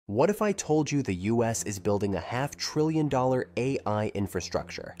What if I told you the US is building a $500 billion AI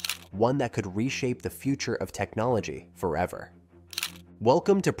infrastructure, one that could reshape the future of technology forever?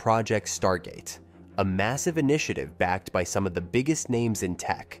 Welcome to Project Stargate, a massive initiative backed by some of the biggest names in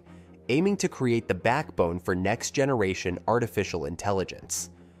tech, aiming to create the backbone for next-generation artificial intelligence.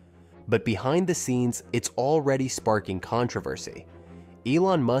 But behind the scenes, it's already sparking controversy.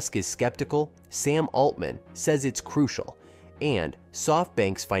 Elon Musk is skeptical, Sam Altman says it's crucial, and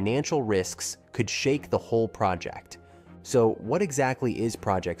SoftBank's financial risks could shake the whole project. So what exactly is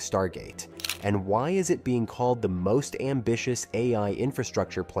Project Stargate, and why is it being called the most ambitious AI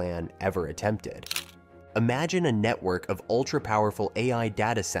infrastructure plan ever attempted? Imagine a network of ultra-powerful AI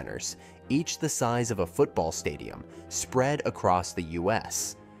data centers, each the size of a football stadium, spread across the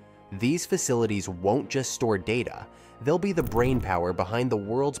US. These facilities won't just store data, they'll be the brainpower behind the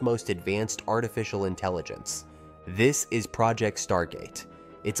world's most advanced artificial intelligence. This is Project Stargate.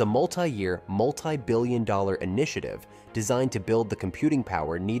 It's a multi-year, multi-billion-dollar initiative designed to build the computing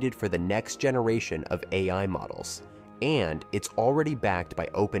power needed for the next generation of AI models. And it's already backed by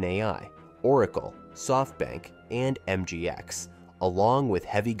OpenAI, Oracle, SoftBank, and MGX, along with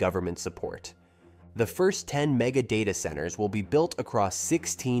heavy government support. The first 10 mega data centers will be built across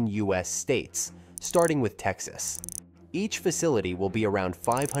 16 US states, starting with Texas. Each facility will be around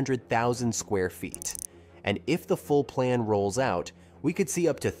 500,000 square feet. And if the full plan rolls out, we could see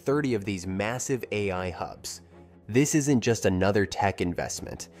up to 30 of these massive AI hubs. This isn't just another tech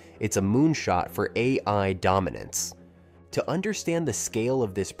investment, it's a moonshot for AI dominance. To understand the scale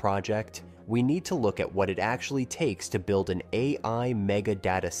of this project, we need to look at what it actually takes to build an AI mega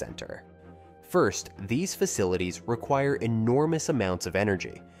data center. First, these facilities require enormous amounts of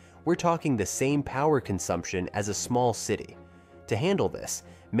energy. We're talking the same power consumption as a small city. To handle this,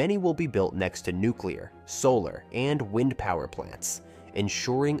 many will be built next to nuclear, solar, and wind power plants,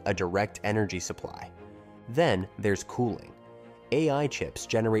 ensuring a direct energy supply. Then there's cooling. AI chips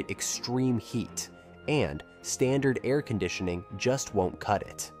generate extreme heat, and standard air conditioning just won't cut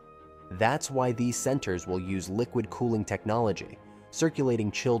it. That's why these centers will use liquid cooling technology,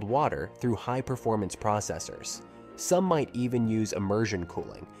 circulating chilled water through high-performance processors. Some might even use immersion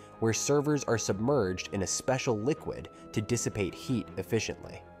cooling, where servers are submerged in a special liquid to dissipate heat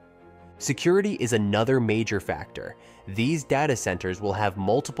efficiently. Security is another major factor. These data centers will have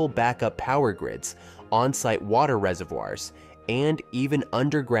multiple backup power grids, on-site water reservoirs, and even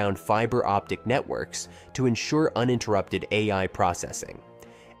underground fiber optic networks to ensure uninterrupted AI processing.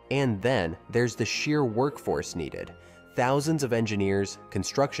 And then there's the sheer workforce needed. Thousands of engineers,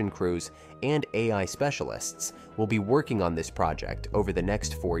 construction crews, and AI specialists will be working on this project over the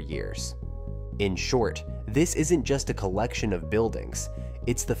next 4 years. In short, this isn't just a collection of buildings,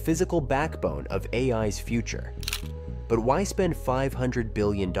 it's the physical backbone of AI's future. But why spend $500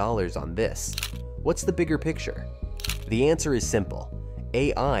 billion on this? What's the bigger picture? The answer is simple.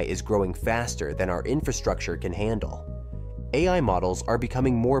 AI is growing faster than our infrastructure can handle. AI models are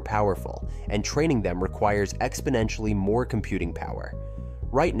becoming more powerful, and training them requires exponentially more computing power.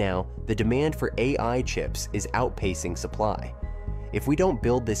 Right now, the demand for AI chips is outpacing supply. If we don't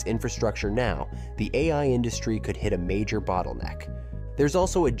build this infrastructure now, the AI industry could hit a major bottleneck. There's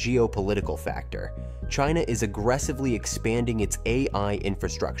also a geopolitical factor. China is aggressively expanding its AI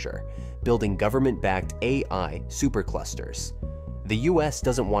infrastructure, building government-backed AI superclusters. The US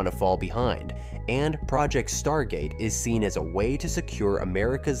doesn't want to fall behind, and Project Stargate is seen as a way to secure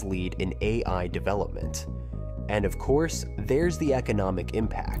America's lead in AI development. And of course, there's the economic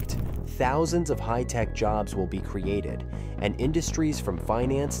impact. Thousands of high-tech jobs will be created, and industries from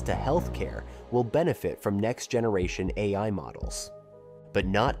finance to healthcare will benefit from next-generation AI models. But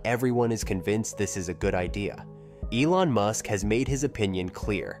not everyone is convinced this is a good idea. Elon Musk has made his opinion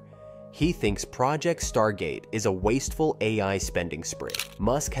clear. He thinks Project Stargate is a wasteful AI spending spree.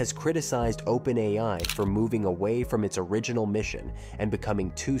 Musk has criticized OpenAI for moving away from its original mission and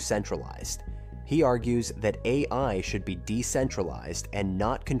becoming too centralized. He argues that AI should be decentralized and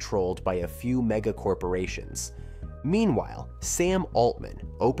not controlled by a few mega corporations. Meanwhile, Sam Altman,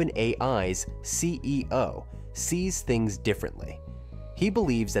 OpenAI's CEO, sees things differently. He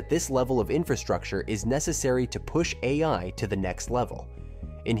believes that this level of infrastructure is necessary to push AI to the next level.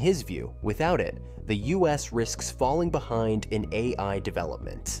 In his view, without it, the US risks falling behind in AI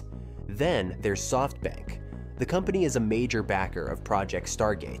development. Then there's SoftBank. The company is a major backer of Project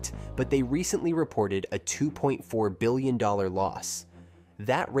Stargate, but they recently reported a $2.4 billion loss.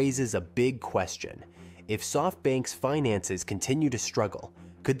 That raises a big question. If SoftBank's finances continue to struggle,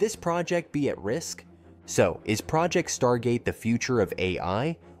 could this project be at risk? So, is Project Stargate the future of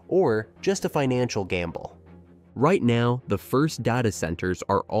AI, or just a financial gamble? Right now, the first data centers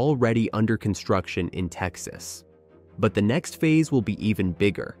are already under construction in Texas. But the next phase will be even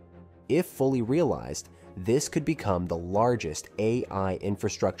bigger. If fully realized, this could become the largest AI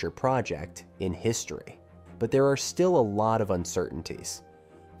infrastructure project in history. But there are still a lot of uncertainties.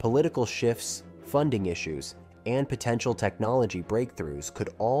 Political shifts, funding issues, and potential technology breakthroughs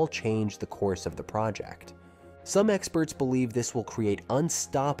could all change the course of the project. Some experts believe this will create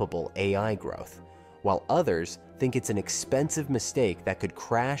unstoppable AI growth, while others think it's an expensive mistake that could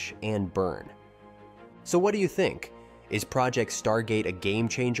crash and burn. So what do you think? Is Project Stargate a game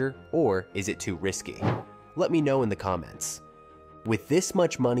changer, or is it too risky? Let me know in the comments. With this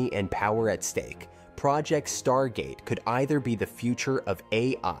much money and power at stake, Project Stargate could either be the future of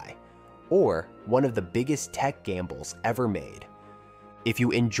AI, or one of the biggest tech gambles ever made. If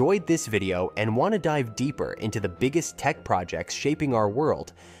you enjoyed this video and want to dive deeper into the biggest tech projects shaping our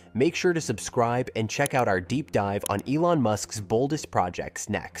world, make sure to subscribe and check out our deep dive on Elon Musk's boldest projects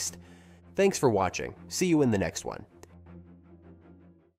next. Thanks for watching. See you in the next one.